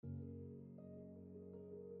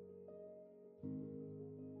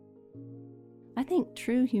I think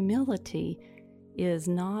true humility is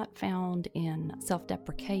not found in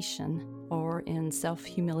self-deprecation or in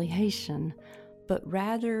self-humiliation, but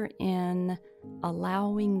rather in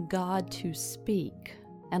allowing God to speak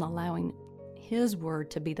and allowing His word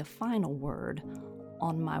to be the final word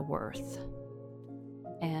on my worth.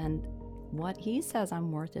 And what He says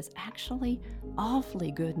I'm worth is actually awfully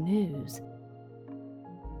good news.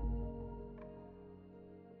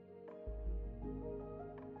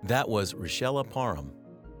 That was Richella Parham,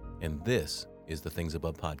 and this is the Things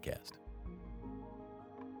Above podcast.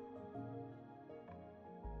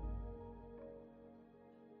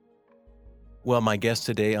 Well, my guest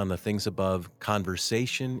today on the Things Above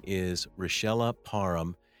conversation is Richella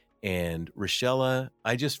Parham. And Richella,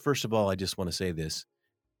 first of all, I just want to say this.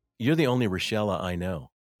 You're the only Richella I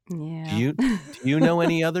know. Yeah. Do you know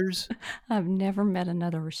any others? I've never met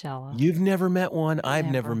another Richella. You've never met one? I've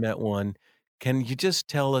never Never. met one. Can you just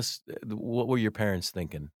tell us, what were your parents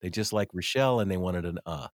thinking? They just like Rochelle and they wanted an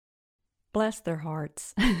Bless their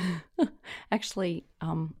hearts. Actually,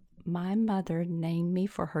 my mother named me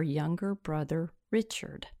for her younger brother,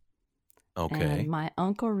 Richard. Okay. And my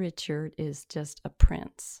Uncle Richard is just a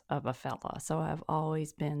prince of a fella. So I've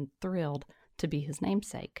always been thrilled to be his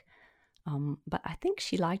namesake. But I think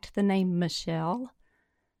she liked the name Michelle.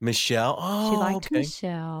 Michelle? She Oh, liked okay.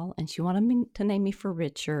 Michelle, and she wanted me to name me for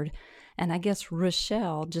Richard. And I guess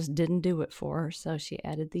Rochelle just didn't do it for her, so she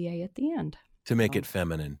added the A at the end. To make it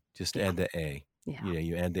feminine, just add the A. Yeah.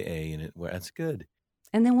 You add the A in it. Well, that's good.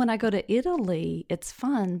 And then when I go to Italy, it's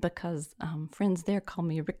fun because friends there call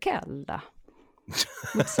me Ricchella,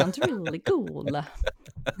 which sounds really cool.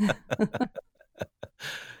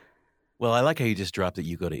 Well, I like how you just dropped that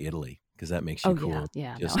you go to Italy, because that makes you cool.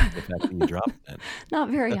 Yeah, Just no. the fact that you dropped that. Not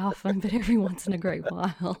very often, but every once in a great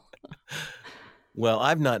while. Well,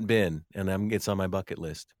 I've not been, and it's on my bucket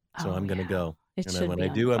list, so Oh, I'm going to yeah. go. It And should then when be I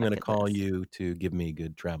on do, your I'm going to bucket call list. you to give me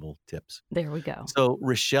good travel tips. There we go. So,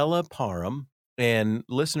 Richella Parham, and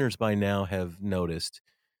listeners by now have noticed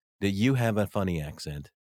that you have a funny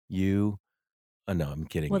accent. No, I'm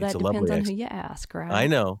kidding. Well, It's that a lovely depends on who accent. you ask, right? I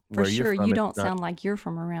know For where you're sure, from. you It's don't not. sound like you're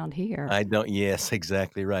from around here. I don't. Yes,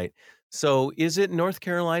 exactly right. So, is it North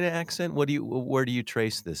Carolina accent? Where do you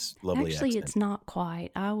trace this lovely Actually, accent? it's not quite.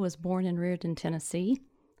 I was born and reared in Tennessee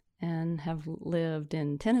and have lived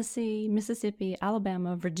in Tennessee, Mississippi,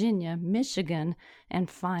 Alabama, Virginia, Michigan, and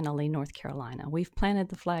finally North Carolina. We've planted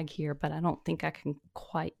the flag here, but I don't think I can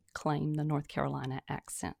quite claim the North Carolina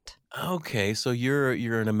accent. Okay, so you're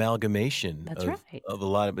an amalgamation That's of right. a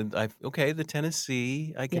lot of. The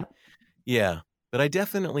Tennessee. I can. Yep. Yeah, but I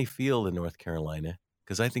definitely feel the North Carolina,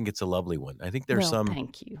 because I think it's a lovely one. I think Well,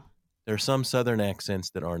 thank you. there are some Southern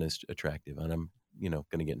accents that aren't as attractive, and I'm going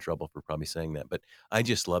to get in trouble for probably saying that, but I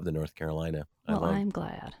just love the North Carolina. Well, I'm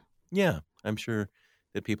glad. Yeah, I'm sure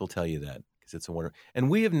that people tell you that, because it's a wonder. And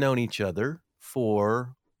we have known each other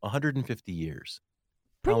for 150 years.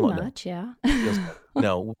 How Pretty long? No, much, yeah.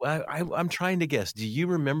 no, I'm trying to guess. Do you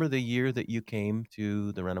remember the year that you came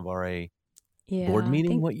to the Renovare board Yeah, I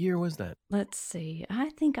meeting? think, What year was that? let's see. I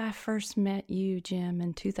think I first met you, Jim,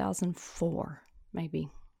 in 2004, maybe.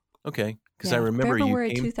 Okay, because I Yeah, remember you February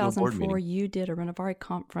came to a board 2004, meeting. you did a Renovare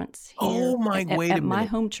conference here Oh my, wait a at my minute.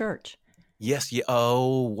 home church Yes, yeah.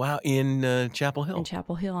 Oh, wow, in Chapel in Hill.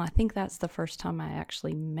 Chapel Hill. I think that's the first time I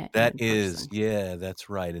actually met you That in is, person. yeah, that's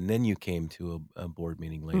right. And then you came to a board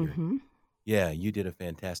meeting later. Mm-hmm. Yeah, you did a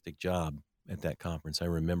fantastic job at that conference. I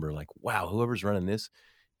remember, like, wow, whoever's running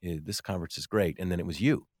this conference is great. And then it was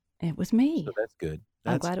you. It was me. So that's good.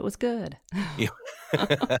 I'm glad it was good. Yeah.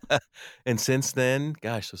 And since then,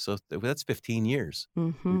 gosh, so that's 15 years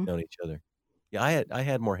Mm-hmm. we've known each other. Yeah, I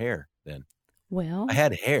had more hair then. Well, I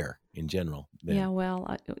had hair in general then. yeah,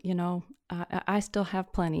 well, I still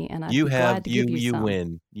have plenty, and I'd You be have glad to give you you some.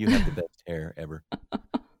 win. You have the best hair ever.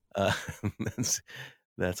 Uh,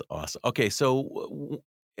 that's awesome. Okay, so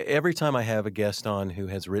every time I have a guest on who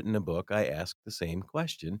has written a book, I ask the same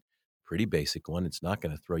question. Pretty basic one. It's not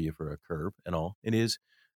going to throw you for a curve and all. It is,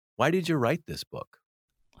 why did you write this book?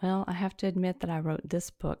 Well, I have to admit that I wrote this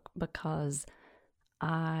book because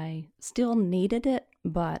I still needed it,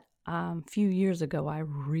 but a few years ago, I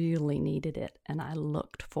really needed it, and I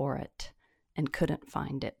looked for it and couldn't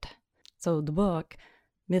find it. So the book,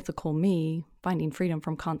 Mythical Me, Finding Freedom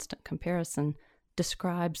from Constant Comparison,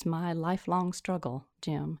 describes my lifelong struggle,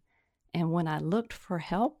 Jim. And when I looked for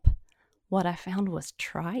help, what I found was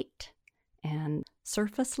trite and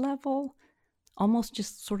surface level, almost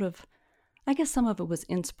just sort of, I guess some of it was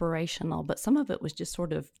inspirational, but some of it was just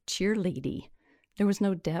sort of cheerleady. There was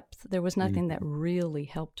no depth. There was nothing that really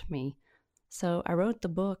helped me. So I wrote the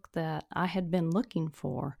book that I had been looking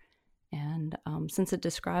for, and And since it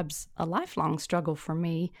describes a lifelong struggle for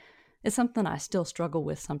me, it's something I still struggle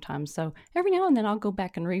with sometimes. So every now and then I'll go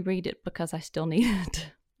back and reread it because I still need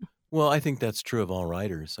it. Well, I think that's true of all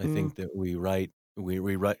writers. I Mm, think that we write,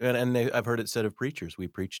 I've heard it said of preachers, we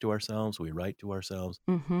preach to ourselves, we write to ourselves,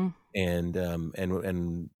 mm-hmm. and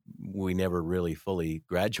we never really fully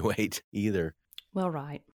graduate either. Well,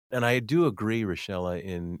 right. And I do agree, Rochella,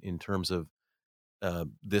 in terms of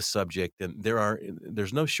this subject, and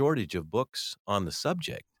there's no shortage of books on the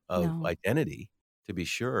subject of No. identity, to be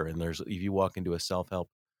sure. And there's if you walk into a self help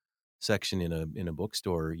section in a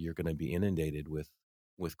bookstore, you're going to be inundated with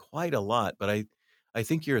quite a lot. But I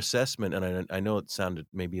think your assessment, and I know it sounded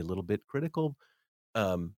maybe a little bit critical,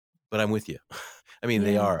 um, but I'm with you. I mean,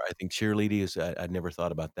 they Yeah. are. I think cheerleading is. I'd never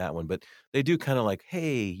thought about that one, but they do kind of like,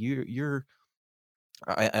 hey, you're.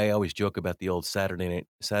 I always joke about the old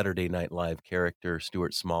Saturday Night Live character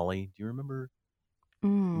Stuart Smalley. Do you remember?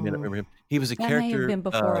 You may not Mm. remember him. He was a That may have character, been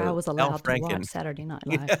before I was Al allowed to Franken. watch Saturday Night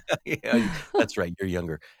Live. Yeah, yeah, that's right, you're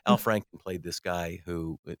younger. Al Franken played this guy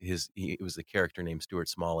who it was the character named Stuart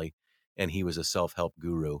Smalley, and he was a self-help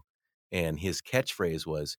guru, and his catchphrase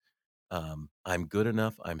was, "I'm good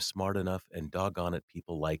enough, I'm smart enough, and doggone it,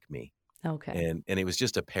 people like me." Okay. And it was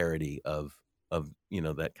just a parody of,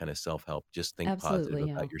 that kind of self-help, just think positive Absolutely.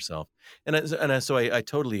 Yeah. about yourself. So I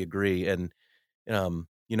totally agree, and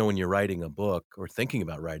when you're writing a book or thinking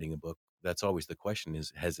about writing a book, that's always the question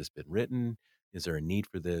is, has this been written? Is there a need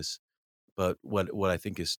for this? But what I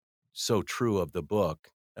think is so true of the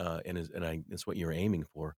book, it's what you're aiming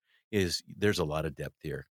for, is there's a lot of depth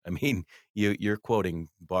here. I mean, you're quoting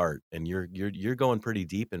Bart, and you're going pretty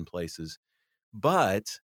deep in places,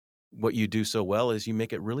 but what you do so well is you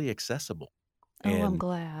make it really accessible. Oh, I'm And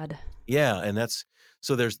glad. yeah, and that's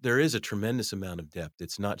so there is a tremendous amount of depth.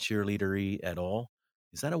 It's not cheerleadery at all.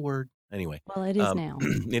 Is that a word? Anyway, Well, it is now.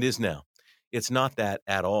 it is now. It's not that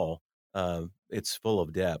at all. It's full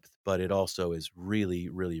of depth, but it also is really,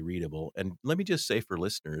 really readable. And let me just say for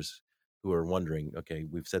listeners who are wondering, okay,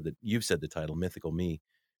 you've said the title "Mythical Me"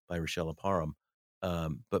 by Rochelle Parham,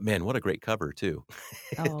 but man, what a great cover too!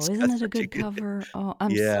 Oh, It's isn't got it a such a good good, cover? Oh,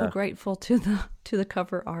 I'm so yeah, grateful to the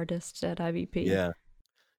cover artists at IVP. yeah.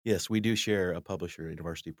 Yes, we do share a publisher at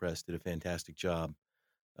Varsity Press, did a fantastic job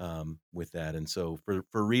with that. And so for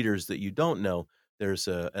readers that you don't know, there's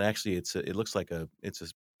and actually it looks like a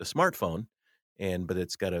smartphone, but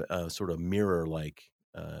it's got a sort of mirror like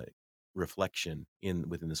reflection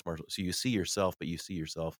within the smartphone. So you see yourself, but you see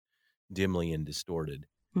yourself dimly and distorted.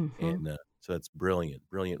 Mm-hmm. And so that's brilliant,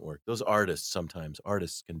 brilliant work. Those artists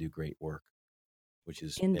can do great work, which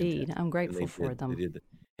is Indeed. fantastic. I'm And grateful for they them. did.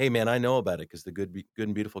 Hey man, I know about it because the Good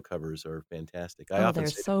and Beautiful covers are fantastic. I Oh, often they're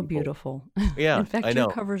say to so people, beautiful. yeah, In I fact, your know.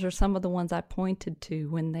 covers are some of the ones I pointed to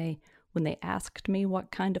when they asked me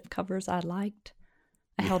what kind of covers I liked.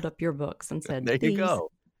 I held up your books and said, There you "These." go.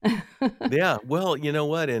 Yeah, well, you know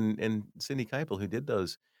what? And Cindy Keipel, who did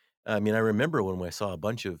those, I mean, I remember when I saw a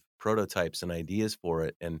bunch of prototypes and ideas for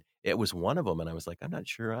it, and it was one of them, and I was like, "I'm not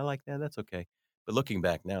sure I like that, that's okay." But looking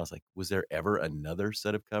back now, it's like, was there ever another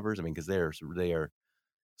set of covers? I mean, because they are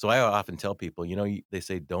so I often tell people, they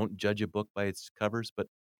say, "Don't judge a book by its covers," but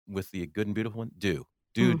with the Good and Beautiful one, do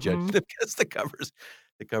judge Mm-hmm. them because the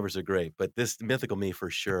covers are great. But this Mythical Me for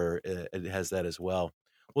sure, it has that as well.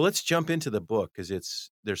 Well, let's jump into the book because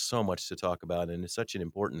there's so much to talk about, and it's such an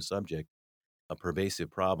important subject, a pervasive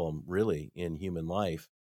problem really in human life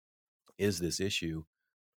is this issue.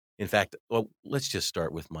 In fact, well, let's just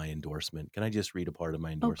start with my endorsement. Can I just read a part of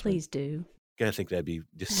my Oh, endorsement? please do. I think that'd be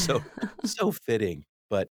just so fitting.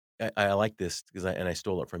 But I like this because I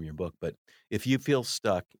stole it from your book. But if you feel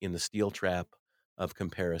stuck in the steel trap of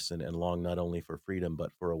comparison and long not only for freedom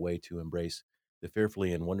but for a way to embrace the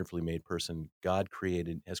fearfully and wonderfully made person God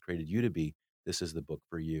has created you to be, this is the book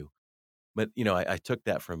for you. But I took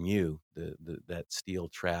that from you, that steel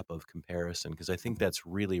trap of comparison, because I think that's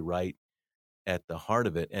really right at the heart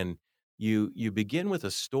of it. And you begin with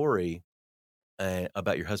a story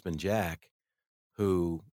about your husband Jack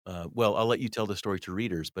who, well, I'll let you tell the story to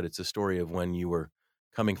readers, but it's a story of when you were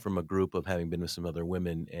coming from a group of having been with some other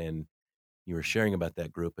women and you were sharing about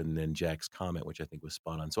that group and then Jack's comment, which I think was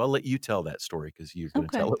spot on. So I'll let you tell that story because you're going to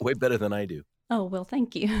Okay. tell it way better than I do. Oh, well,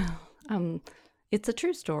 thank you. Um, it's a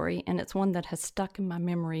true story, and it's one that has stuck in my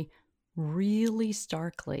memory really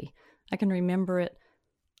starkly. I can remember it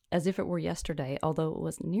as if it were yesterday, although it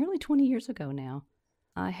was nearly 20 years ago now.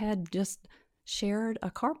 I had just shared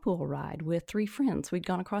a carpool ride with three friends. We'd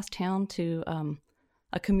gone across town to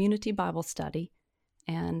a community Bible study,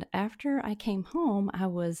 and after I came home, I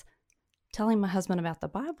was telling my husband about the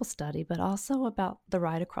Bible study, but also about the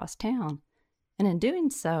ride across town. And in doing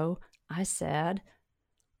so, I said,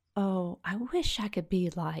 "Oh, I wish I could be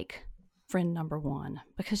like friend number one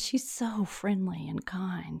because she's so friendly and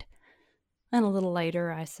kind." And a little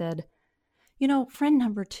later, I said, friend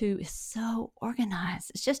number two is so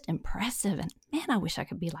organized. It's just impressive. And man, I wish I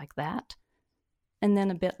could be like that. And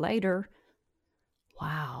then a bit later,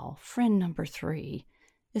 wow, friend number three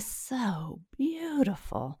is so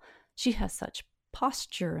beautiful. She has such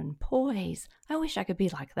posture and poise. I wish I could be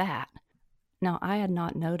like that. Now, I had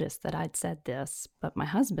not noticed that I'd said this, but my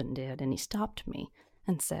husband did, and he stopped me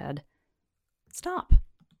and said, "Stop.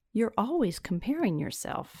 You're always comparing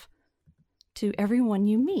yourself to everyone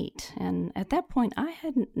you meet." And at that point, I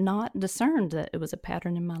had not discerned that it was a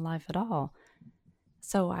pattern in my life at all.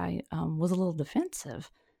 So I was a little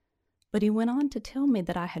defensive. But he went on to tell me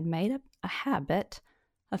that I had made up a habit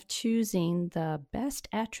of choosing the best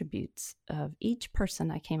attributes of each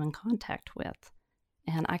person I came in contact with.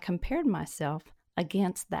 And I compared myself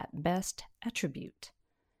against that best attribute.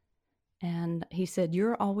 And he said,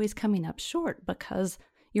 "You're always coming up short because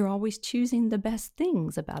you're always choosing the best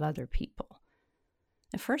things about other people."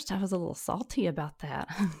 At first, I was a little salty about that,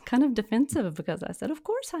 kind of defensive because I said, "Of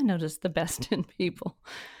course, I notice the best in people."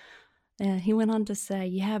 And he went on to say,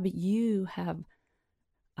 "Yeah, but you have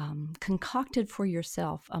concocted for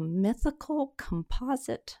yourself a mythical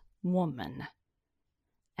composite woman,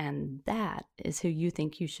 and that is who you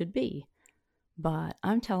think you should be. But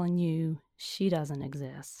I'm telling you, she doesn't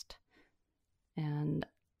exist." And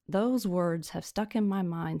those words have stuck in my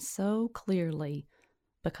mind so clearly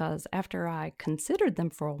because after I considered them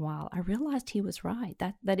for a while, I realized he was right.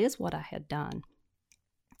 That is what I had done.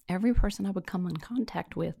 Every person I would come in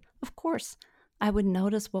contact with, of course, I would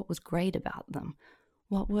notice what was great about them,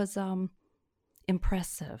 what was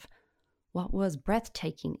impressive, what was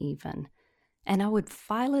breathtaking even. And I would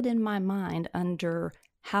file it in my mind under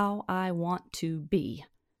how I want to be.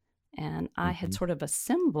 And I had Hmm. sort of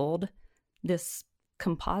assembled this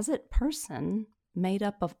composite person made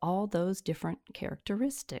up of all those different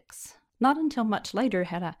characteristics. Not until much later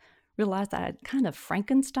had I realized I had kind of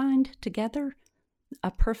Frankensteined together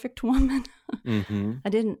a perfect woman. Hmm. I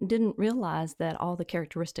didn't realize that all the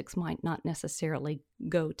characteristics might not necessarily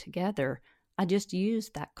go together. I just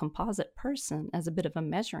used that composite person as a bit of a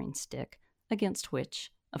measuring stick against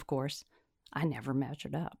which, of course, I never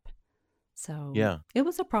measured up. So Yeah. it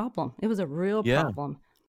was a problem. It was a real Yeah. problem.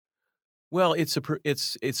 Well, it's a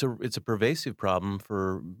pervasive problem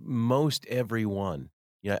for most everyone.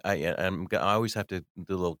 Yeah, I always have to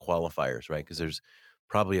do little qualifiers, right? Because there's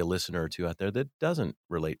probably a listener or two out there that doesn't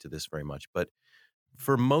relate to this very much. But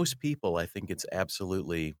for most people, I think it's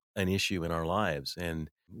absolutely an issue in our lives, and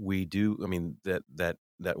we do. I mean, that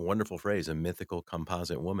wonderful phrase, "a mythical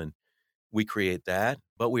composite woman." We create that,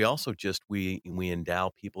 but we also just we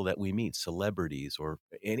endow people that we meet, celebrities or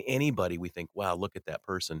anybody we think, "Wow, look at that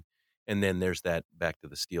person." And then there's that back to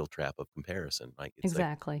the steel trap of comparison, like, it's like,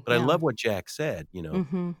 Exactly. but I Yeah. love what Jack said,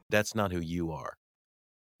 Mm-hmm. that's not who you are.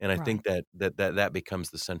 And I Right. think that becomes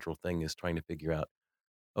the central thing is trying to figure out,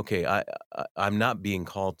 okay, I'm not being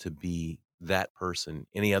called to be that person,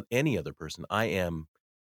 any other person. I am,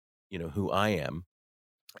 who I am.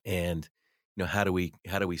 And, how do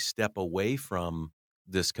we step away from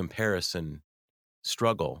this comparison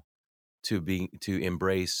struggle to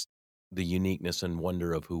embrace the uniqueness and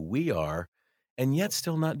wonder of who we are, and yet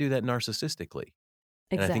still not do that narcissistically.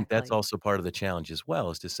 And I think that's Exactly. also part of the challenge as well,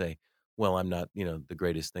 is to say, well, I'm not, the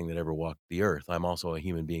greatest thing that ever walked the earth. I'm also a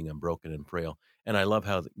human being. I'm broken and frail. And I love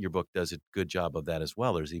how your book does a good job of that as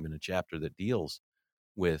well. There's even a chapter that deals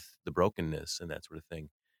with the brokenness and that sort of thing.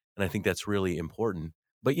 And I think that's really important.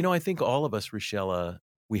 But, I think all of us, Rochella,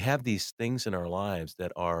 we have these things in our lives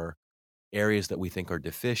that are areas that we think are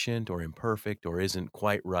deficient or imperfect or isn't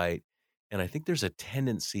quite right. And I think there's a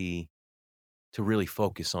tendency to really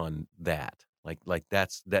focus on that. Like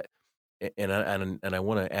that's that. And I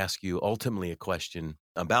want to ask you ultimately a question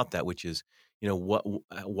about that, which is,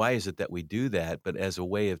 why is it that we do that? But as a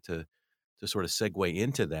way of to sort of segue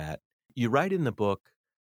into that, you write in the book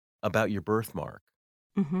about your birthmark.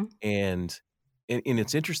 Mm-hmm. And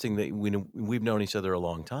it's interesting that we've known each other a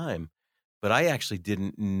long time, but I actually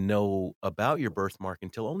didn't know about your birthmark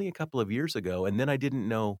until only a couple of years ago, and then I didn't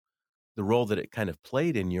know the role that it kind of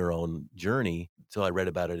played in your own journey until I read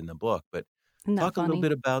about it in the book. But Isn't that talk a little funny?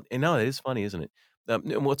 bit about, and no, it is funny, isn't it?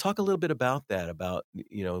 And we'll talk a little bit about that, about,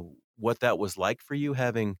 what that was like for you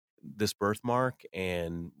having this birthmark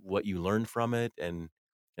and what you learned from it. And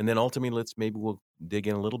then ultimately, maybe we'll dig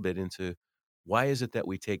in a little bit into why is it that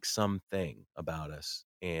we take something about us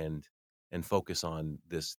and focus on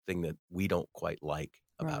this thing that we don't quite like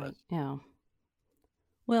about Right. us. Yeah.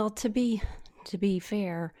 Well, to be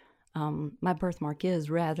fair, my birthmark is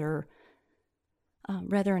rather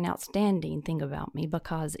an outstanding thing about me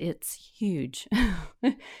because it's huge.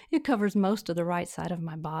 It covers most of the right side of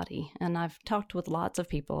my body. And I've talked with lots of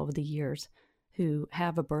people over the years who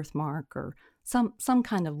have a birthmark or some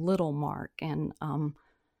kind of little mark. And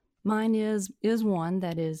mine is one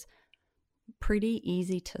that is pretty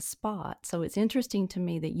easy to spot. So it's interesting to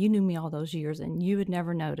me that you knew me all those years and you had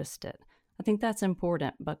never noticed it. I think that's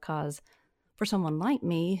important because for someone like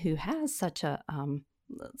me who has such a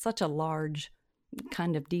large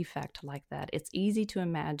kind of defect like that, it's easy to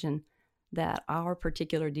imagine that our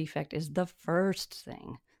particular defect is the first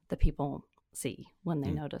thing that people see when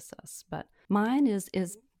they notice us. But mine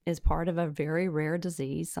is part of a very rare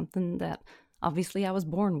disease, something that obviously I was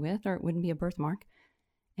born with, or it wouldn't be a birthmark.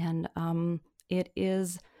 And it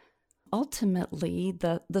is ultimately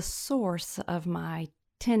the source of my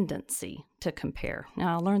tendency to compare.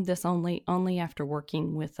 Now, I learned this only after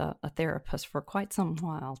working with a therapist for quite some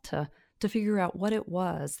while to figure out what it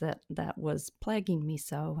was that was plaguing me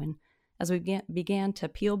so. And as we began to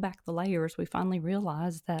peel back the layers, we finally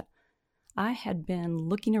realized that I had been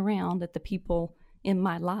looking around at the people in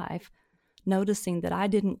my life, noticing that I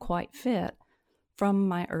didn't quite fit from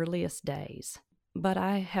my earliest days. But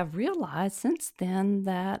I have realized since then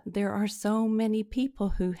that there are so many people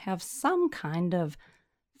who have some kind of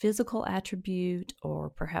physical attribute or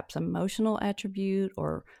perhaps emotional attribute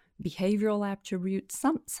or behavioral attribute,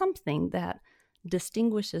 something that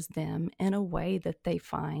distinguishes them in a way that they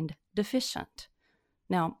find deficient.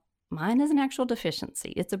 Now, mine is an actual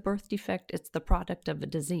deficiency. It's a birth defect. It's the product of a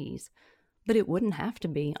disease. But it wouldn't have to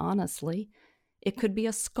be, honestly. It could be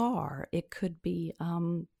a scar. It could be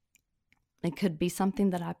something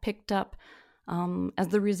that I picked up as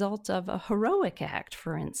the result of a heroic act,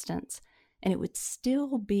 for instance, and it would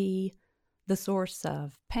still be the source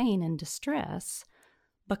of pain and distress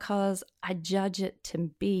because I judge it to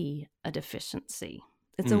be a deficiency.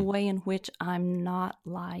 It's a way in which I'm not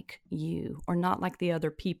like you or not like the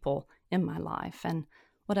other people in my life. And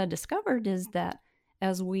what I discovered is that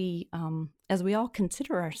as we all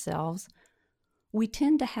consider ourselves, we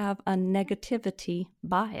tend to have a negativity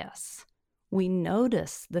bias. We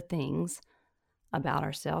notice the things about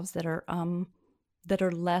ourselves that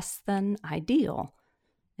are less than ideal,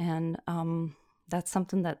 and that's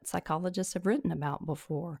something that psychologists have written about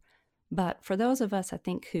before. But for those of us, I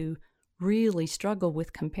think, who really struggle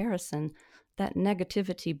with comparison, that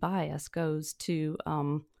negativity bias goes to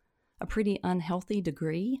a pretty unhealthy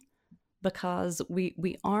degree because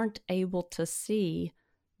we aren't able to see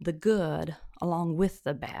the good along with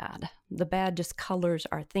the bad. The bad just colors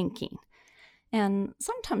our thinking. And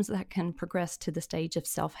sometimes that can progress to the stage of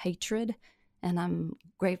self-hatred. And I'm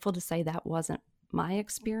grateful to say that wasn't my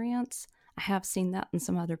experience. I have seen that in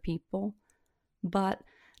some other people. But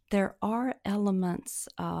there are elements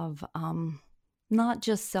of not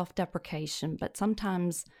just self-deprecation, but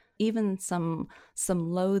sometimes even some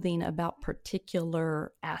loathing about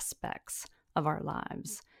particular aspects of our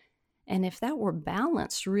lives. And if that were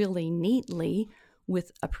balanced really neatly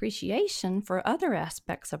with appreciation for other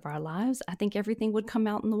aspects of our lives, I think everything would come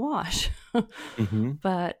out in the wash. Mm-hmm.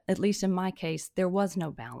 But at least in my case, there was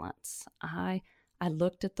no balance. I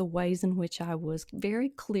looked at the ways in which I was very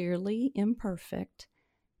clearly imperfect,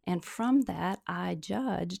 and from that, I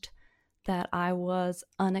judged that I was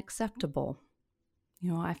unacceptable.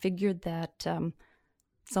 I figured that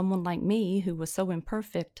someone like me who was so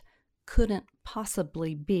imperfect couldn't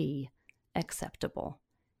possibly be acceptable.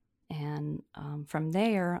 And from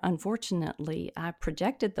there, unfortunately, I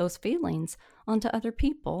projected those feelings onto other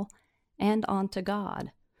people and onto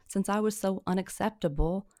God. Since I was so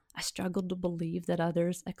unacceptable, I struggled to believe that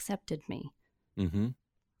others accepted me. Mm-hmm.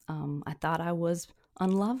 I thought I was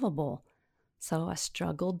unlovable. So I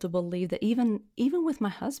struggled to believe that even with my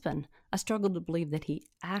husband, I struggled to believe that he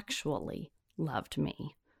actually loved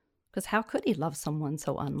me. Because how could he love someone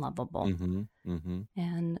so unlovable? Mm-hmm. Mm-hmm.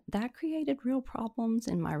 And that created real problems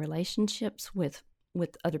in my relationships with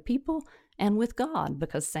other people and with God,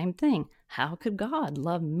 because same thing. How could God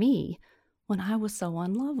love me when I was so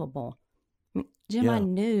unlovable? Jim, I Yeah.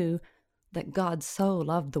 knew that God so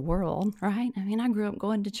loved the world, right? I mean, I grew up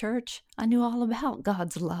going to church. I knew all about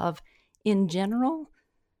God's love in general,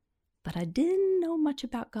 but I didn't know much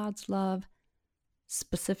about God's love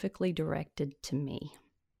specifically directed to me.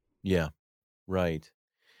 Yeah. Right.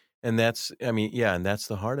 And that's, I mean, yeah, and that's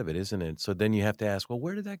the heart of it, isn't it? So then you have to ask, well,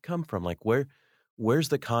 where did that come from? Like, where's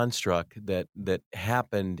the construct that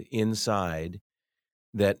happened inside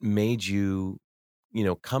that made you,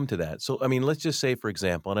 come to that? So, I mean, let's just say, for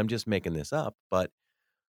example, and I'm just making this up, but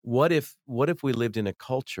what if we lived in a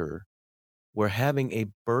culture where having a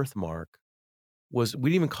birthmark was we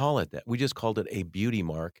didn't even call it that. We just called it a beauty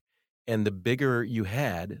mark, and the bigger you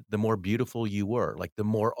had, the more beautiful you were, like, the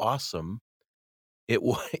more awesome it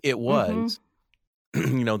Mhm. was,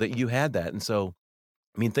 that you had that, and so,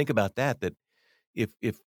 I mean, think about that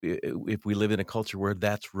if we live in a culture where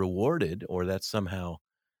that's rewarded or that's somehow,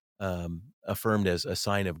 affirmed as a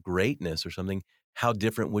sign of greatness or something, how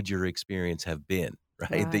different would your experience have been,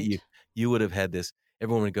 right? That Right. you would have had this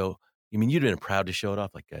everyone would go, "You mean you'd have been proud to show it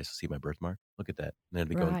off? Like, guys, see my birthmark? Look at that." And they'd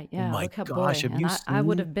be going, Right. "Oh Yeah. my Look how gosh, boy, have and you I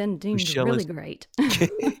would seen have been deemed really Michelle's" great.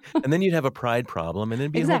 and then you'd have a pride problem, and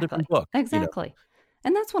it'd be a whole Exactly. different book. Exactly.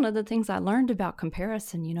 And that's one of the things I learned about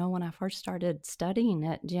comparison, when I first started studying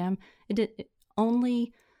it, Jim.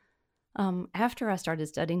 Only after I started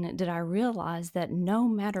studying it did I realize that no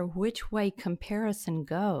matter which way comparison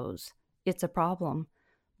goes, it's a problem.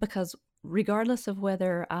 Because regardless of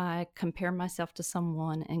whether I compare myself to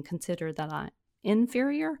someone and consider that I'm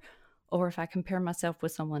inferior, or if I compare myself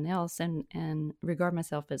with someone else and regard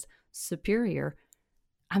myself as superior,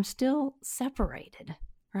 I'm still separated,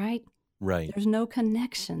 right? Right. There's no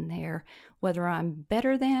connection there, whether I'm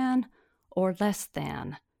better than or less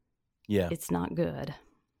than. Yeah. It's not good.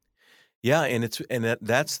 Yeah, and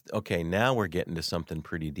that's okay, now we're getting to something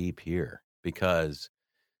pretty deep here because,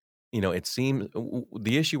 it seems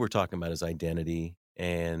the issue we're talking about is identity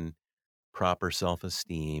and proper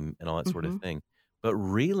self-esteem and all that sort of Mhm. thing. But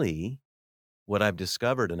really, what I've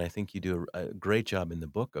discovered, and I think you do a great job in the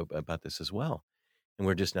book about this as well, and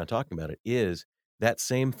we're just now talking about it, is that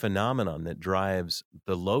same phenomenon that drives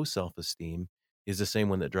the low self-esteem is the same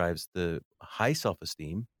one that drives the high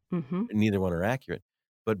self-esteem. Mhm. Neither one are accurate,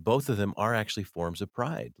 but both of them are actually forms of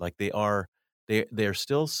pride. Like they're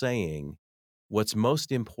still saying, "What's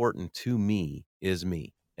most important to me is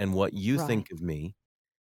me, and what you Right. think of me."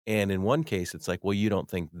 And in one case, it's like, "Well, you don't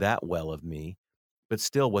think that well of me, but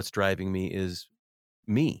still what's driving me is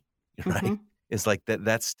me." Right? Mhm. It's like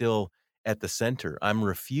that's still at the center. I'm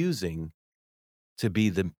refusing to be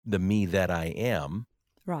the me that I am,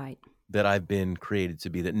 Right. that I've been created to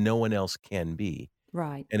be, that no one else can be.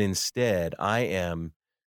 Right. And instead, I am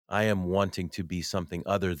wanting to be something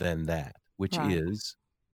other than that, which Right. is,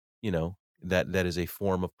 that is a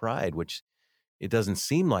form of pride, which it doesn't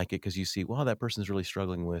seem like it because you see, "Wow, that person's really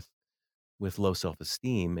struggling with low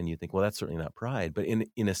self-esteem," and you think, "Well, that's certainly not pride," but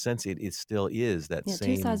in a sense, it still is that Yeah, two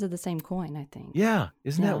same. sides of the same coin, I think. Yeah,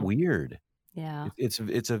 isn't that Yeah. weird? Yeah.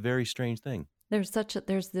 It's a very strange thing. There's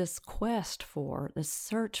this quest for, this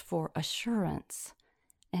search for assurance.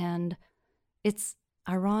 And it's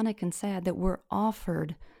ironic and sad that we're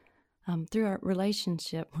offered, through our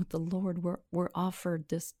relationship with the Lord, we're offered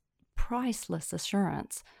this priceless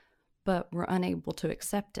assurance, but we're unable to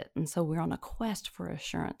accept it. And so we're on a quest for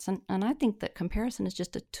assurance. And I think that comparison is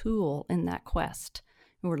just a tool in that quest.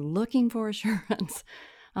 We're looking for assurance,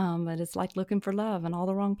 but it's like looking for love in all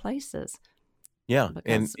the wrong places, Yeah,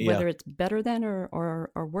 and because yeah. whether it's better than or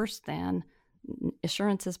worse than,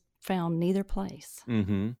 assurance is found neither place.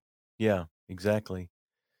 Mhm. Yeah, exactly.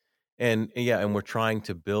 And yeah, and we're trying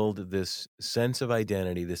to build this sense of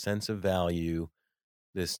identity, this sense of value,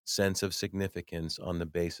 this sense of significance on the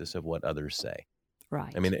basis of what others say.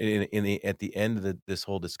 I Right. mean, in the at the end of this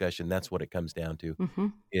whole discussion, that's what it comes down to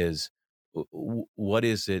Hmm. is what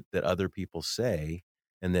is it that other people say,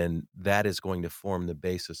 and then that is going to form the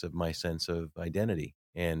basis of my sense of identity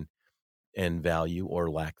and value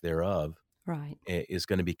or lack thereof Right. is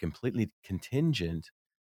going to be completely contingent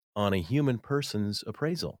on a human person's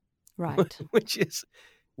appraisal, Right. which is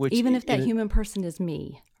which Even if that in human person is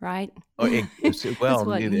me, right? oh, It's well,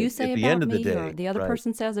 what you at say the end about of the me or day, the other right?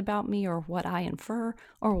 person says about me or what I infer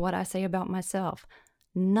or what I say about myself.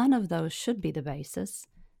 None of those should be the basis,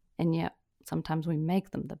 and yet sometimes we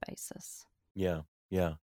make them the basis. Yeah,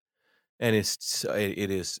 yeah, and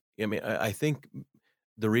it is. I mean, I think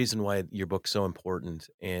the reason why your book's so important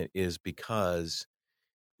is because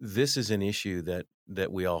this is an issue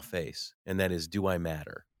that we all face, and that is, do I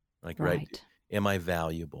matter? Like, right? Right. Am I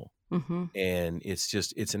valuable? Mhm. And it's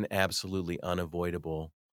an absolutely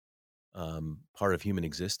unavoidable part of human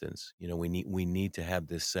existence. We need to have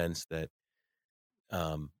this sense that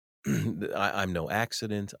um, I'm no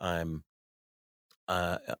accident.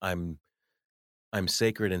 Uh, I'm I'm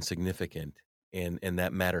sacred and significant, and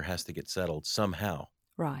that matter has to get settled somehow.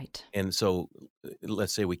 Right. And so,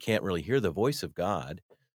 let's say we can't really hear the voice of God,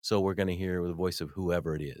 so we're going to hear the voice of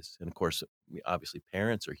whoever it is. And of course, obviously,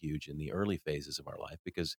 parents are huge in the early phases of our life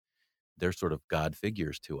because they're sort of God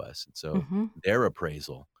figures to us, and so Mhm. their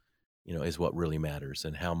appraisal, is what really matters,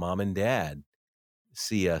 and how mom and dad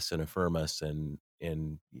see us and affirm us and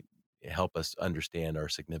help us understand our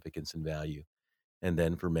significance and value. And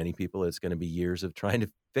then for many people, it's going to be years of trying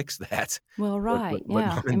to fix that. Well, right. What Yeah.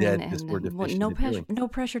 mom I and mean, dad just and were deficient no at pressure, doing. no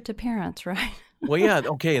pressure to parents, right? Well, yeah,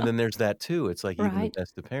 okay, and then there's that too. It's like even the Right.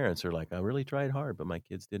 best of parents are like, "I really tried hard, but my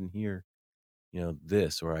kids didn't hear,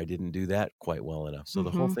 this, or I didn't do that quite well enough." So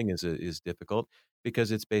the whole Mm-hmm. thing is difficult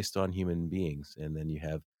because it's based on human beings, and then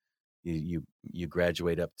you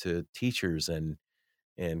graduate up to teachers and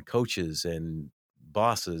coaches and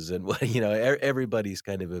bosses and what everybody's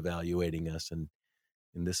kind of evaluating us, and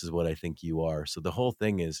this is what I think you are. So the whole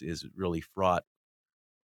thing is really fraught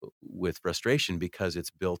with frustration because it's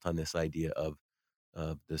built on this idea of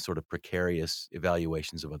the sort of precarious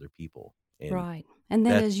evaluations of other people. And Right. And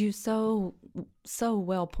then, that's as you so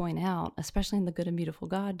well point out, especially in the Good and Beautiful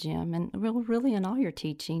God, Jim, and really in all your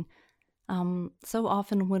teaching, so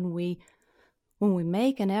often when we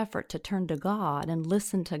make an effort to turn to God and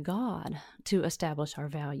listen to God to establish our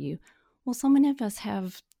value, well, so many of us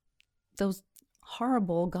have those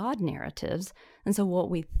horrible God narratives, and so what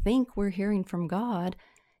we think we're hearing from God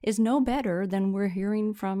is no better than we're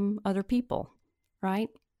hearing from other people, right?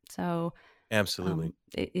 So absolutely.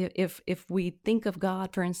 if we think of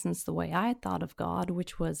God, for instance, the way I thought of God,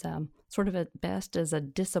 which was sort of at best as a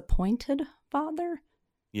disappointed father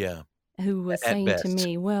Yeah, who was at saying to best.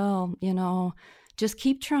 me, well, just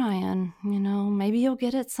keep trying, maybe you'll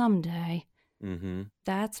get it someday. Mhm.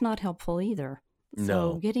 That's not helpful either.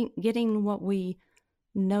 So No, getting what we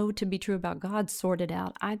know to be true about God sorted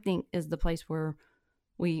out, I think, is the place where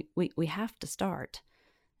we have to start.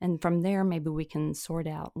 And from there, maybe we can sort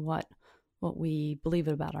out what we believe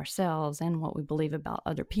about ourselves and what we believe about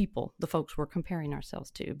other people, the folks we're comparing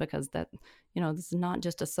ourselves to, because this is not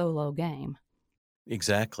just a solo game.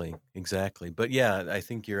 exactly, exactly. But yeah, I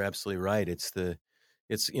think you're absolutely right. It's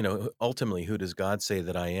ultimately, who does God say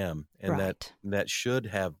that I am? And Right. that should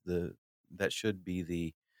have that should be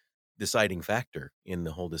the deciding factor in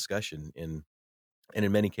the whole discussion. And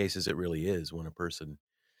in many cases, it really is when a person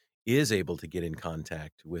is able to get in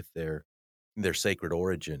contact with their sacred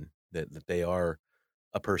origin, that they are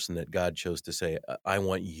a person that God chose to say, I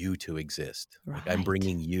want you to exist. Like, I'm Right.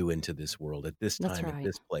 bringing you into this world at this That's time, at right.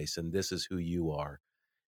 this place, and this is who you are."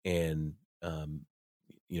 And,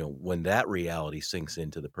 when that reality sinks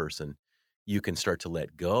into the person, you can start to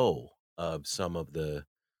let go of some of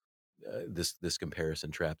this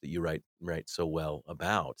comparison trap that you write so well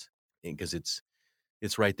about, because it's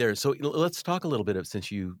right there. So let's talk a little bit of,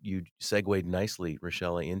 since you segued nicely,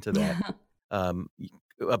 Rochelle, into that, y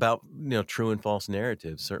about, true and false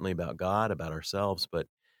narratives, certainly about God, about ourselves, but,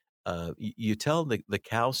 you tell the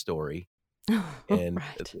cow story, and,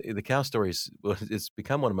 Right. the cow stories, well, it's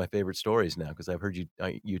become one of my favorite stories now because I've heard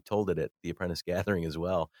you told it at the Apprentice Gathering as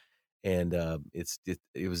well, and,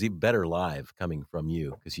 it was even better live coming from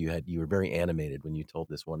you because you were very animated when you told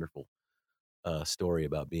this wonderful, story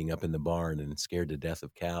about being up in the barn and scared to death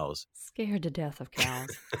of cows Scared to death of cows.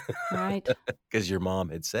 Right. because your mom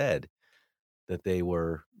had said that they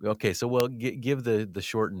were okay. So, well, give the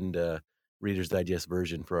shortened, Reader's Digest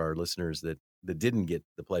version for our listeners that didn't get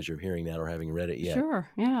the pleasure of hearing that or having read it yet. Sure.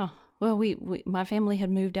 Yeah. Well, my family had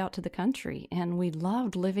moved out to the country, and we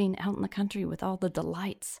loved living out in the country with all the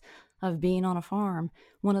delights of being on a farm.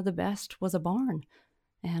 One of the best was a barn,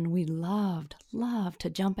 and we loved to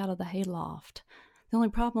jump out of the hayloft. The only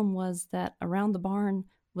problem was that around the barn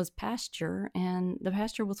was pasture, and the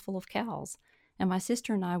pasture was full of cows. And my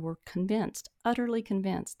sister and I were convinced, utterly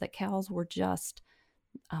convinced, that cows were just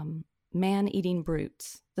um, man-eating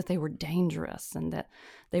brutes, that they were dangerous and that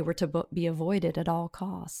they were to be avoided at all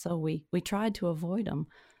costs. So we tried to avoid them.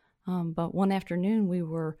 But one afternoon we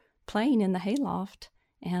were playing in the hayloft,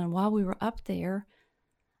 and while we were up there,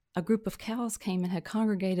 a group of cows came and had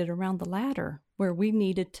congregated around the ladder where we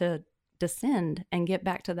needed to descend and get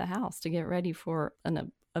back to the house to get ready for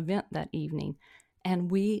an event that evening.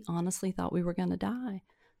 And we honestly thought we were going to die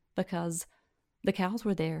because the cows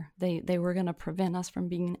were there. They were going to prevent us from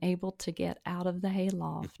being able to get out of the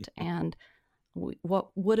hayloft. And what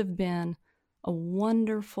would have been a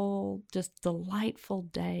wonderful, just delightful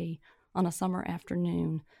day on a summer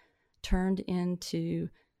afternoon turned into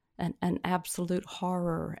an absolute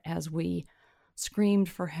horror as we screamed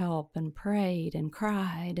for help and prayed and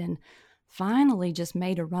cried and finally just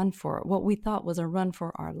made a run for it, what we thought was a run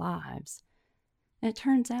for our lives. It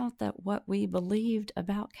turns out that what we believed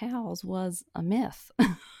about cows was a myth.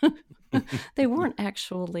 They weren't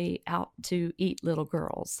actually out to eat little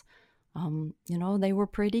girls. They were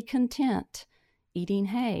pretty content eating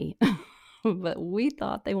hay, but we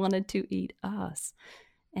thought they wanted to eat us.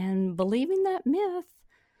 And believing that myth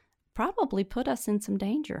probably put us in some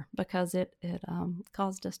danger because it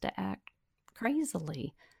caused us to act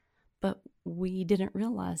crazily. But we didn't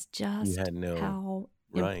realize You just had no how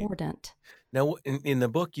right. important. Now, in the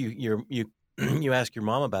book, you you ask your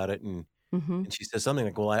mom about it, Hmm. and she says something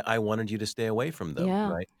like, "Well, I wanted you to stay away from them," Yeah.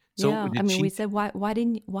 right? So Yeah. I did mean, we she? said, why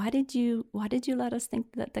did you let us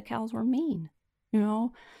think that the cows were mean? You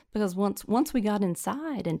know, because once we got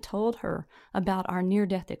inside and told her about our near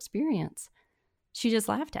death experience, she just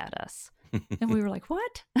laughed at us. And we were like,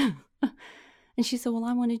 what? And she said, well,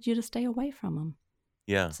 I wanted you to stay away from them.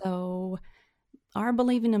 Yeah. So our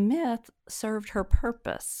believing a myth served her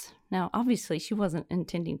purpose. Now, obviously, she wasn't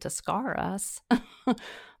intending to scar us,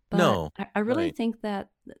 but No. I really Right. think that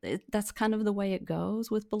that's kind of the way it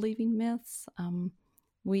goes with believing myths.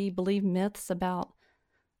 We believe myths about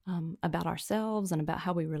ourselves and about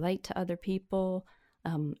how we relate to other people,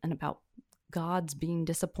 and about God's being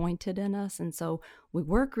disappointed in us. And so we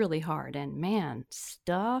work really hard, and man,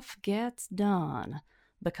 stuff gets done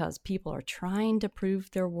because people are trying to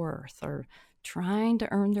prove their worth or trying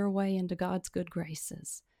to earn their way into God's good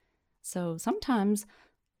graces. So sometimes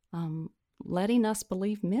um, letting us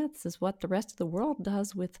believe myths is what the rest of the world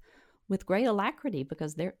does with great alacrity,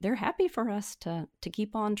 because they're happy for us to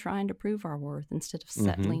keep on trying to prove our worth instead of Hmm.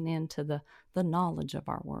 settling into the knowledge of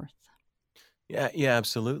our worth. Yeah. Yeah.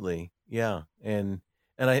 Absolutely. Yeah. And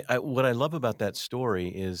I what I love about that story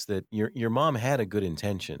is that your mom had a good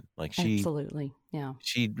intention. Like Absolutely. Yeah.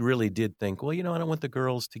 she really did think, well, I don't want the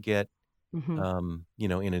girls to get Hmm.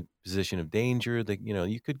 in a position of danger that,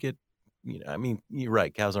 you could get, I mean, you're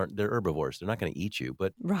right. Cows they're herbivores. They're not going to eat you,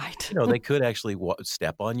 but, Right. they could actually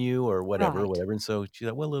step on you or whatever, Right. whatever. And so she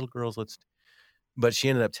thought, well, little girls, but she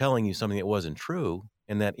ended up telling you something that wasn't true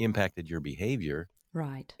and that impacted your behavior.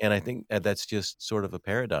 Right. And I think that's just sort of a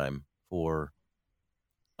paradigm for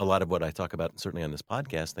a lot of what I talk about, certainly on this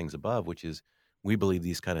podcast, Things Above, which is we believe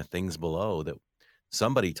these kind of things below that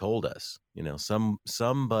somebody told us,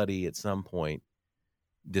 somebody at some point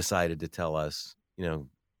decided to tell us,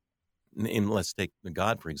 and let's take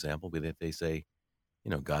God, for example, but if they say,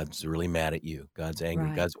 God's really mad at you, God's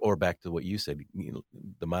angry, Right. or back to what you said,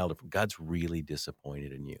 the milder, God's really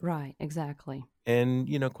disappointed in you. Right. Exactly. And,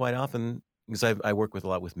 quite often, because I work with a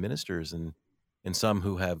lot with ministers and some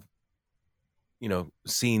who have,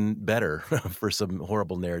 seen better for some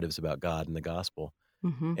horrible narratives about God and the gospel.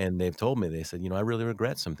 Hmm. And they've told me, they said, I really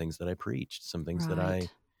regret some things that I preached, some things Right.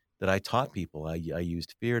 that I taught people. I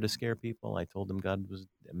used fear to scare people. I told them God was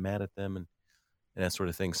mad at them and that sort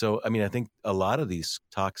of thing. So, I mean, I think a lot of these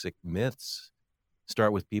toxic myths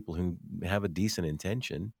start with people who have a decent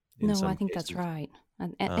intention in No, I some think that's cases. right.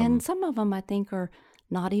 And Um, some of them I think are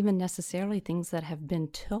not even necessarily things that have been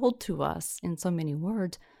told to us in so many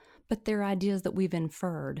words, but they're ideas that we've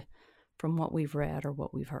inferred from what we've read or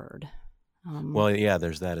what we've heard. Um, well, yeah,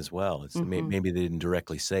 there's that as well. It's mhm, maybe they didn't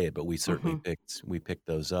directly say it, but we certainly mhm, picked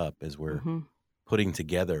those up as we're mhm. putting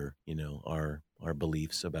together, our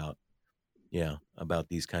beliefs about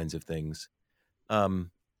these kinds of things.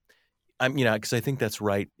 Um, because I think that's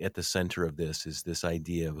right at the center of this is this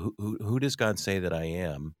idea of who does God say that I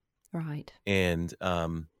am? Right. And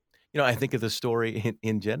I think of the story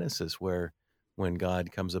in Genesis where when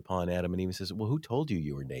God comes upon Adam and Eve and says, "Well, who told you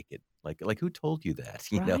you were naked? Like who told you that?"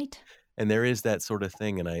 Right. And there is that sort of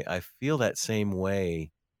thing, and I feel that same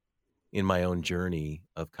way in my own journey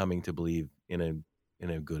of coming to believe in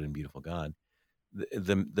a good and beautiful God.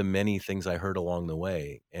 The many things I heard along the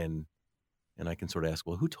way, and I can sort of ask,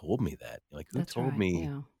 well, who told me that? Like, who That's told right. me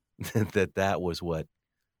Yeah. that was what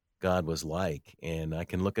God was like? And I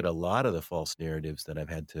can look at a lot of the false narratives that I've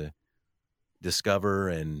had to discover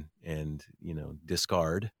and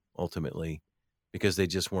discard ultimately because they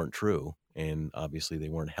just weren't true, and obviously they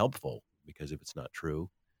weren't helpful because if it's not true,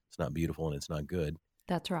 it's not beautiful and it's not good.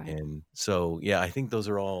 That's right. And so, yeah, I think those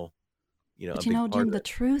are all a But big part Jim, of the it.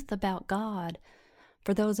 truth about God,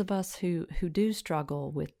 for those of us who do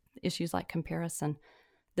struggle with issues like comparison,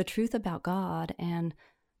 the truth about God and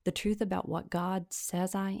the truth about what God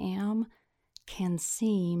says I am can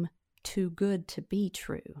seem too good to be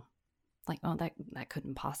true. Like, oh, that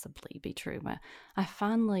couldn't possibly be true. But I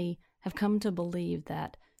finally have come to believe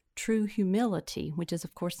that true humility, which is,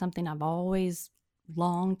 of course, something I've always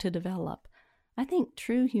longed to develop, I think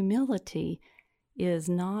true humility is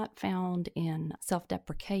not found in self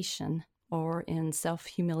deprecation or in self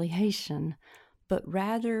humiliation, but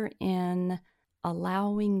rather in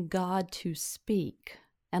allowing God to speak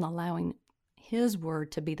and allowing His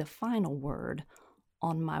word to be the final word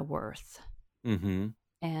on my worth. Mhm.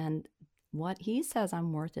 And what He says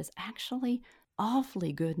I'm worth is actually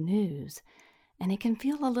awfully good news. And it can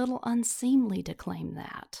feel a little unseemly to claim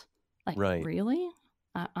that. Like, Right. really?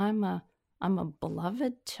 I'm a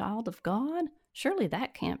beloved child of God? Surely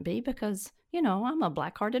that can't be because, I'm a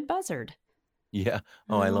black-hearted buzzard. Yeah.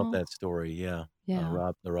 Oh, I love Oh, that story. Yeah.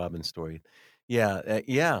 yeah. The Robin story. Yeah.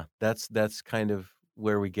 Yeah. That's kind of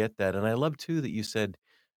where we get that. And I love too that you said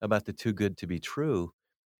about the too good to be true.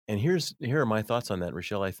 And here are my thoughts on that,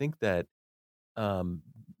 Rochelle. I think that um,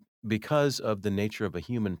 because of the nature of a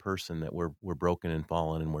human person, that we're broken and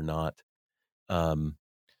fallen, and we're not. Um,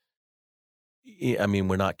 I mean,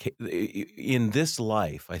 we're not in this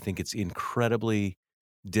life. I think it's incredibly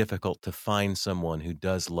difficult to find someone who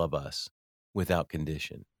does love us without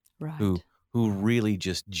condition, who Right. who really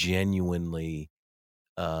just genuinely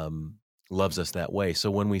um, loves us that way.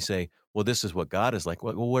 So when we say, "Well, this is what God is like,"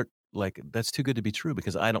 well, we're like, that's too good to be true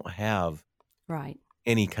because I don't have Right.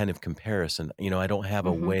 any kind of comparison. I don't have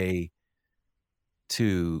a Mhm. way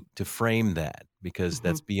to frame that because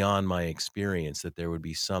that's Mhm. beyond my experience. That there would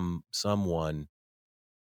be someone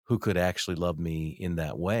who could actually love me in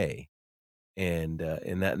that way, and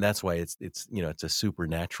that's why it's a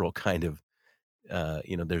supernatural kind of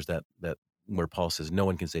there's that where Paul says no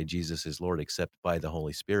one can say Jesus is Lord except by the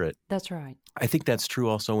Holy Spirit. That's right. I think that's true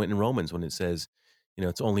also in Romans when it says,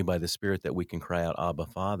 it's only by the Spirit that we can cry out, Abba,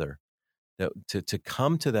 Father. That to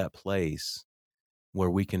come to that place where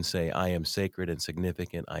we can say, I am sacred and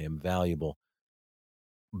significant, I am valuable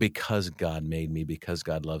because God made me, because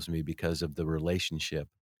God loves me, because of the relationship,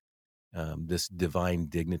 this divine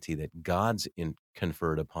dignity that God's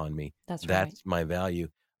conferred upon me. That's right. That's my value.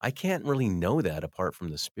 I can't really know that apart from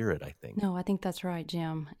the Spirit, I think. No, I think that's right,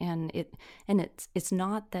 Jim. And it's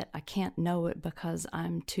not that I can't know it because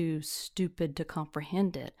I'm too stupid to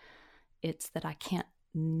comprehend it. It's that I can't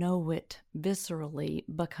know it viscerally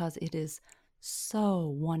because it is so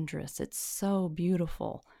wondrous. It's so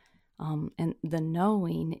beautiful. And the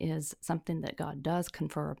knowing is something that God does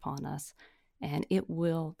confer upon us, and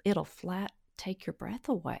it'll flat take your breath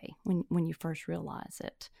away when you first realize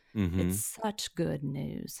it. It's Hmm. such good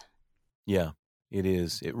news. Yeah, it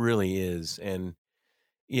is. It really is. And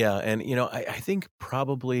yeah, and I think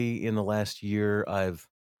probably in the last year I've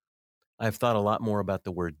thought a lot more about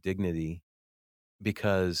the word dignity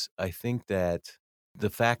because I think that the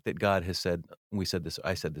fact that God has said,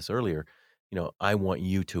 I said this earlier, I want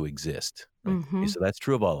you to exist, right? Mm-hmm. So that's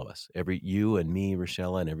true of all of us, you and me,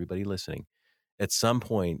 Rochelle, and everybody listening. At some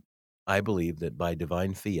point, I believe that by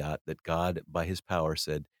divine fiat, that God, by his power,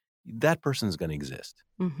 said, that person's going to exist.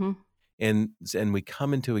 Mm-hmm. And we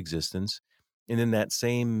come into existence, and then that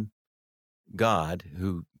same God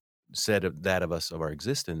who said that of us of our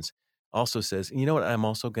existence also says, you know what, I'm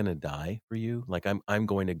also going to die for you. Like I'm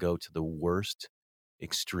going to go to the worst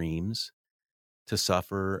extremes to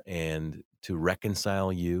suffer and to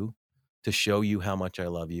reconcile you, to show you how much I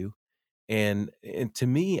love you. And to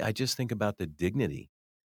me, I just think about the dignity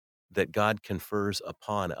that God confers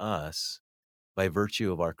upon us by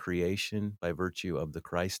virtue of our creation, by virtue of the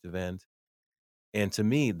Christ event. And to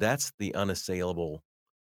me, that's the unassailable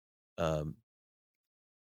um,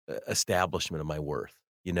 establishment of my worth,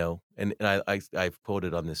 And I've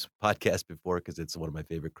quoted on this podcast before because it's one of my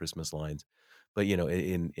favorite Christmas lines. But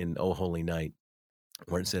in "O Holy Night,"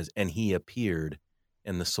 where it says, "And he appeared,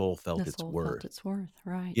 and the soul The felt its soul felt worth." its worth,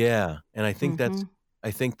 right. Yeah, and Mm-hmm. I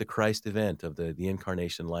think the Christ event of the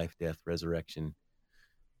incarnation, life, death, resurrection,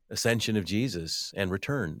 ascension of Jesus, and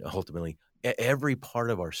return ultimately. Every part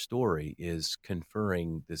of our story is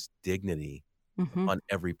conferring this dignity Mm-hmm. upon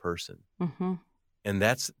every person. Mm-hmm. And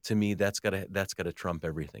that's to me, that's gotta trump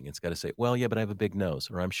everything. It's gotta say, "Well, yeah, but I have a big nose,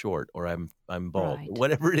 or I'm short, or I'm bald," Right.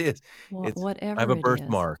 whatever it is. I have Whatever a it is.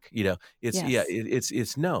 birthmark, It's yeah, Yes.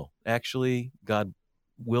 it's no. Actually, God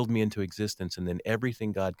willed me into existence, and then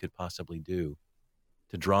everything God could possibly do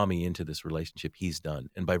to draw me into this relationship, He's done.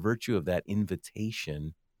 And by virtue of that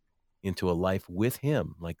invitation into a life with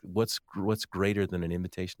Him, like what's greater than an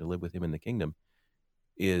invitation to live with Him in the kingdom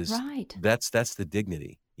is Right. that's the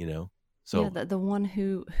dignity. Yeah, So the one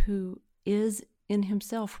who is in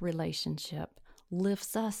himself relationship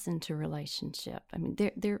lifts us into relationship. I mean,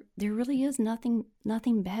 there really is nothing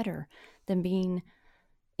better than being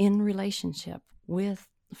in relationship with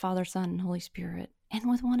the Father, Son, and Holy Spirit, and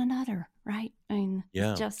with one another, right? I mean, it's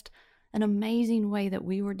yeah. just an amazing way that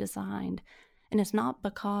we were designed. And it's not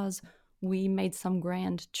because we made some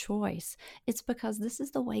grand choice, it's because this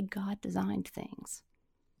is the way God designed things.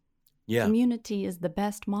 Yeah. Community is the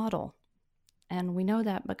best model. And we know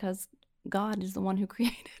that because God is the one who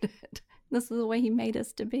created it. This is the way He made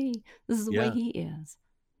us to be. This is the way Yeah. He is.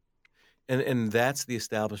 And that's the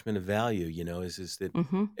establishment of value, is that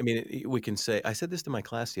Mm-hmm. I mean, we can say I said this to my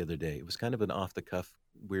class the other day. It was kind of an off the cuff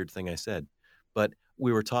weird thing I said. But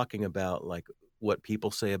we were talking about like what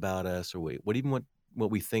people say about us, or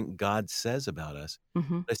what we think God says about us.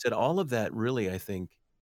 Mm-hmm. I said all of that really, I think,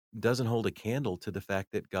 doesn't hold a candle to the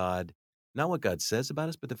fact that God, not what God says about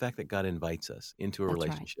us, but the fact that God invites us into a That's right.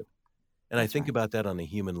 relationship. And I That's think right. about that on a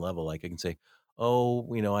human level. Like I can say, oh,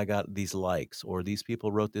 I got these likes, or these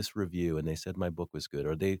people wrote this review and they said my book was good,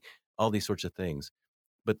 or all these sorts of things.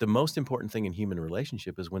 But the most important thing in human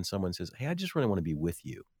relationship is when someone says, "Hey, I just really want to be with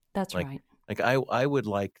you." That's Like, right. I would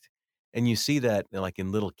like, and you see that like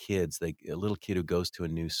in little kids, like a little kid who goes to a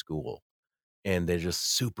new school and they're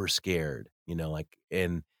just super scared, like,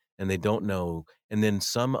 and they don't know, and then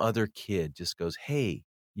some other kid just goes, "Hey,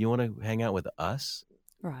 you want to hang out with us?"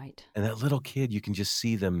 Right. And that little kid, you can just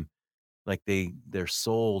see them, like their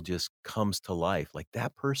soul just comes to life. Like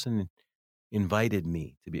that person invited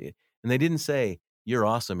me to be, and they didn't say you're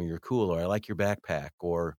awesome or you're cool or I like your backpack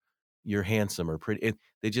or you're handsome or pretty.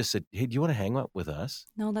 They just said, "Hey, do you want to hang out with us?"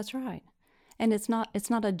 No, that's right. And it's not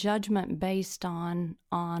a judgment based on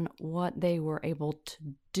what they were able to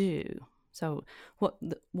do. So what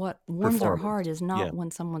warms our Performance. heart is Yeah. not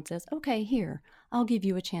when someone says, "Okay, here, I'll give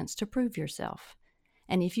you a chance to prove yourself."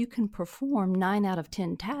 And if you can perform 9 out of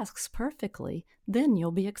 10 tasks perfectly, then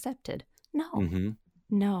you'll be accepted. No. Hmm.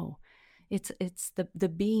 No. It's the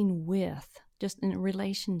being with, just in a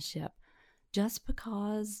relationship, just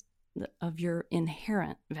because of your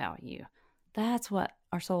inherent value. That's what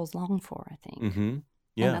our souls long for, I think. Hmm. And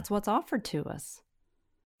Yeah. that's what's offered to us.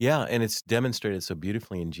 Yeah. And it's demonstrated so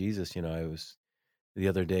beautifully in Jesus. The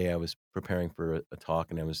other day I was preparing for a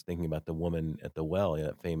talk and I was thinking about the woman at the well,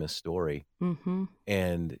 that famous story. Mm-hmm.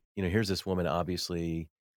 And, here's this woman obviously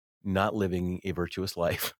not living a virtuous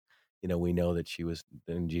life. We know that she was,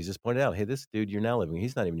 and Jesus pointed out, "Hey, this dude you're now living,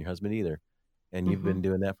 he's not even your husband either. And you've Mm-hmm. been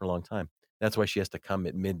doing that for a long time." That's why she has to come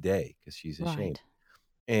at midday because she's ashamed.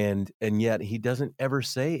 Right. And yet he doesn't ever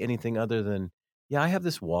say anything other than, "Yeah, I have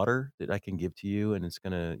this water that I can give to you, and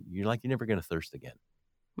you're never gonna thirst again."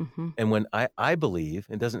 Mm-hmm. And when I believe,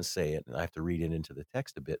 it doesn't say it, and I have to read it into the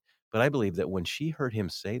text a bit, but I believe that when she heard him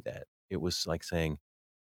say that, it was like saying,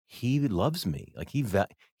 he loves me. Like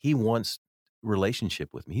he wants relationship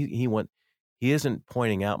with me. He isn't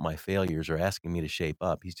pointing out my failures or asking me to shape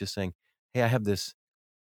up. He's just saying, "Hey, I have this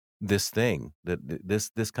thing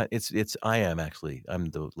this kind, I am actually, I'm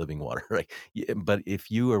the living water." Right? Yeah, but if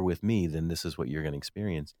you are with me, then this is what you're going to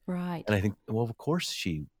experience. Right. And I think, well, of course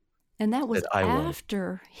she And that said, was "I will."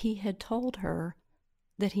 after he had told her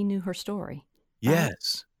that he knew her story, right?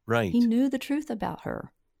 Yes, He right. knew the truth about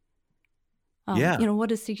her. Yeah, What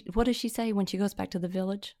does she say when she goes back to the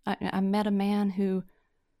village? I met a man who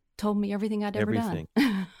told me everything I'd ever done.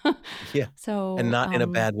 everything. Yeah, and So, not in a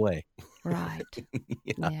bad way. right.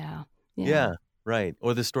 Yeah. Yeah. Yeah. Yeah, right.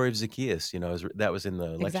 Or the story of Zacchaeus, that was in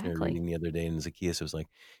the lectionary Exactly. reading the other day, and Zacchaeus was like,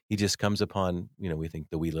 he just comes upon, we think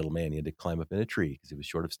the wee little man, he had to climb up in a tree because he was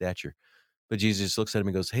short of stature. But Jesus looks at him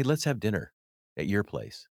and goes, "Hey, let's have dinner at your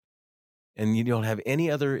place." And you don't have any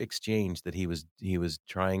other exchange that he was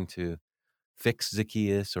trying to fix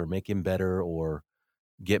Zacchaeus or make him better or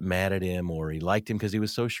get mad at him, or he liked him because he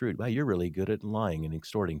was so shrewd. "Wow, you're really good at lying and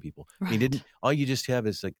extorting people." And he Right. didn't, all you just have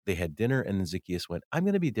is like they had dinner and then Zacchaeus went, "I'm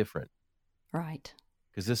going to be different Right.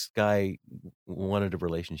 because this guy wanted a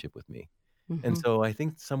relationship with me." And Mm-hmm. so I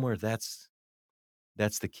think somewhere that's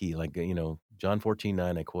the key. Like, John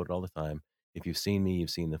 14:9, I quote it all the time. "If you've seen me,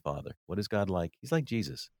 you've seen the Father." What is God like? He's like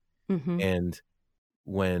Jesus. Mm-hmm. And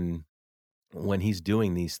when he's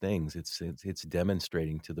doing these things, it's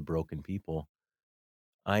demonstrating to the broken people,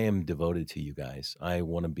 "I am devoted to you guys. I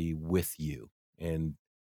want to be with you." And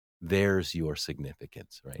there's your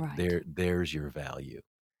significance, right? Right. There's your value.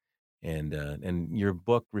 And your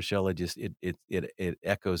book, Rochella, just it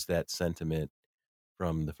echoes that sentiment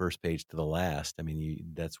from the first page to the last. I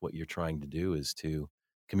mean, that's what you're trying to do, is to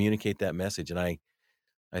communicate that message. And I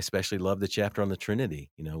especially love the chapter on the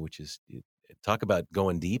Trinity, which is, talk about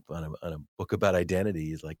going deep on a book about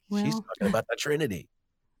identity. Is like she's Well, talking about the Trinity.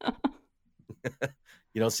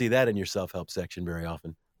 You don't see that in your self-help section very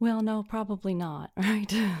often, well, no, probably not.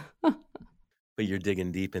 Right. but you're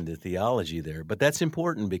digging deep into theology there. But that's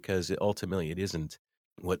important because ultimately it isn't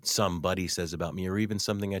what somebody says about me or even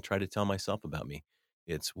something I try to tell myself about me.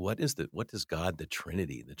 It's what does God, the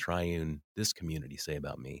Trinity, the triune, this community say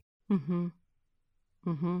about me? Mm-hmm.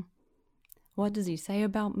 Mm-hmm. What does he say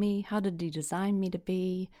about me? How did he design me to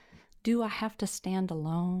be? Do I have to stand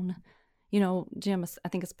alone? Jim, I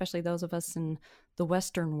think especially those of us in the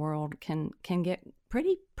Western world can get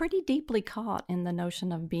pretty deeply caught in the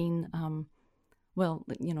notion of being,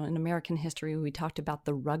 in American history we talked about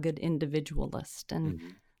the rugged individualist, and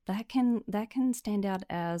Mhm. that can stand out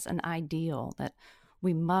as an ideal that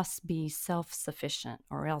we must be self-sufficient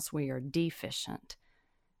or else we are deficient.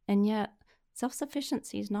 And yet,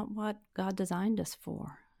 self-sufficiency is not what God designed us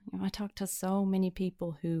for. I talk to so many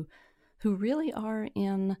people who really are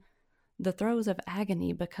in the throes of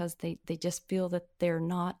agony because they just feel that they're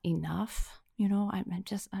not enough. I'm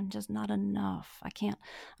just not enough. I'm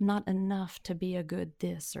not enough to be a good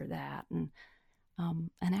this or that. And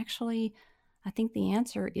actually, I think the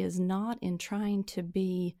answer is not in trying to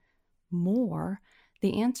be more.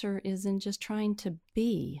 The answer is in just trying to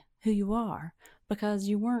be who you are, because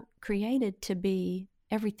you weren't created to be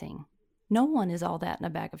everything. No one is all that in a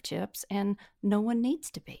bag of chips, and no one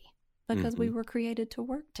needs to be, because we were created to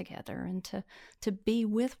work together and to be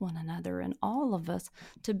with one another, and all of us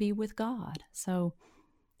to be with God. So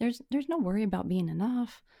there's no worry about being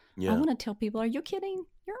enough. Yeah. I want to tell people, are you kidding?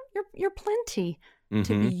 You're plenty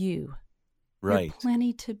to be you. Right. You're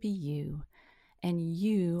plenty to be you, and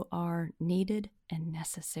you are needed and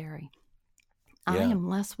necessary. Yeah. I am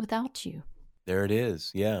less without you. There it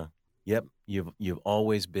is. Yeah. Yep. You've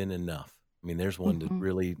always been enough. I mean, there's one to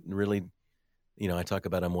really, I talk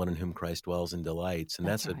about I'm one in whom Christ dwells and delights. And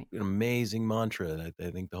that's right. an amazing mantra. I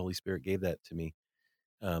think the Holy Spirit gave that to me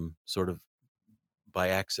sort of by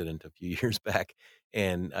accident a few years back.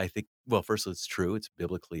 And I think, well, first, it's true. It's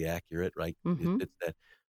biblically accurate, right? It's that.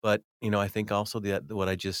 But, I think also that what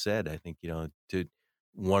I just said, I think,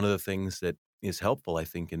 one of the things that is helpful, I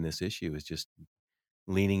think, in this issue is just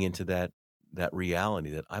leaning into that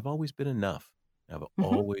reality that I've always been enough. I've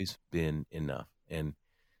always been enough. And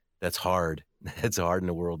that's hard. It's hard in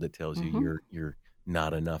a world that tells you you're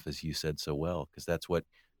not enough, as you said so well, because that's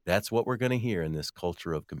what we're going to hear in this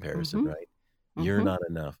culture of comparison, right? You're not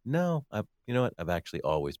enough. No, you know what? I've actually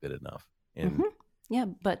always been enough. And yeah,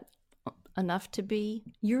 but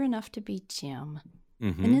you're enough to be Jim.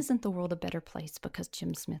 And isn't the world a better place because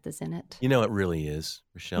Jim Smith is in it? It really is,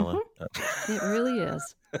 Richella. It really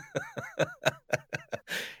is.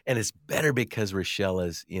 And it's better because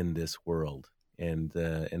Richella's in this world. And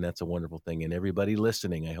that's a wonderful thing. And everybody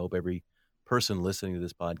listening, I hope every person listening to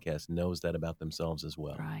this podcast knows that about themselves as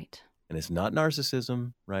well. Right. And it's not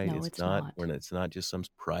narcissism, right? No, it's not. It's not just some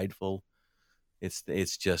prideful.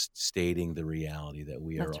 It's just stating the reality that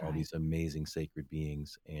we are all these amazing sacred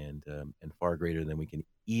beings and far greater than we can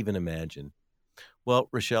even imagine. Well,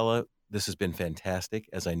 Richella, this has been fantastic,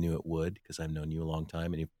 as I knew it would, because I've known you a long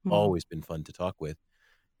time, and you've always been fun to talk with.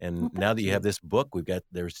 And now that you have this book,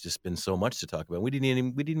 there's just been so much to talk about. We didn't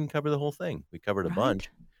even cover the whole thing. We covered a bunch.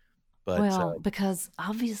 But because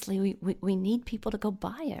obviously we need people to go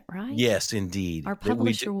buy it, right? Yes, indeed. Our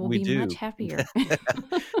publisher will be much happier.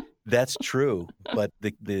 That's true, but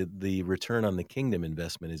the return on the kingdom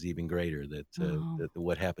investment is even greater. That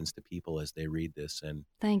what happens to people as they read this, and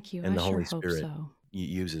thank you, and the Holy hope Spirit so.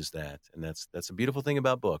 uses that, and that's a beautiful thing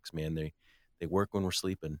about books, man. They work when we're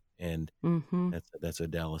sleeping, and that's a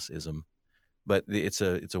Dallasism, but it's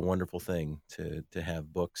a wonderful thing to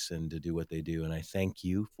have books and to do what they do. And I thank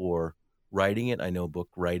you for writing it. I know book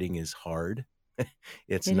writing is hard.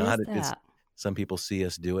 It's not. Some people see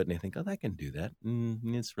us do it and they think, oh, I can do that.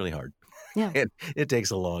 It's really hard. Yeah. It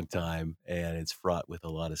takes a long time and it's fraught with a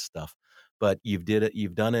lot of stuff. But you've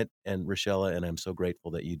done it, and Richella, and I'm so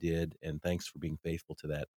grateful that you did. And thanks for being faithful to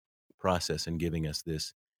that process and giving us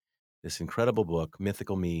this incredible book,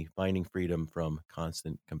 Mythical Me, Finding Freedom from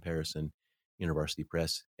Constant Comparison, University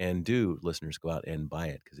Press. And do, listeners, go out and buy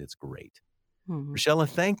it because it's great. Richella,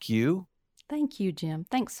 thank you. Thank you, Jim.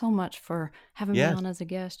 Thanks so much for having me on as a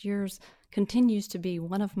guest. Yours continues to be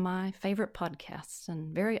one of my favorite podcasts,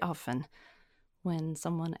 and very often when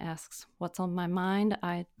someone asks what's on my mind,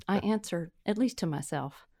 I answer, at least to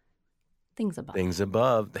myself, things above. Things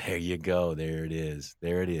above. There you go. There it is.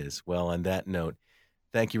 There it is. Well, on that note,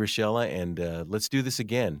 thank you, Richella, and let's do this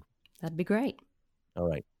again. That'd be great. All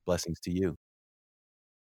right. Blessings to you.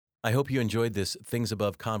 I hope you enjoyed this Things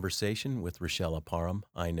Above conversation with Richella Parham.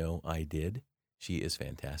 I know I did. She is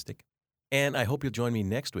fantastic. And I hope you'll join me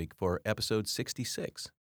next week for episode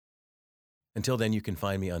 66. Until then, you can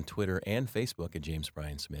find me on Twitter and Facebook at James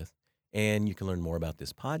Bryan Smith, and you can learn more about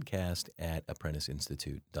this podcast at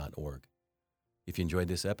apprenticeinstitute.org. If you enjoyed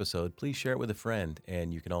this episode, please share it with a friend,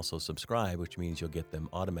 and you can also subscribe, which means you'll get them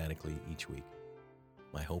automatically each week.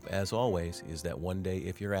 My hope, as always, is that one day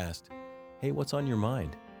if you're asked, hey, what's on your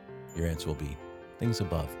mind? Your answer will be things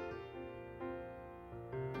above.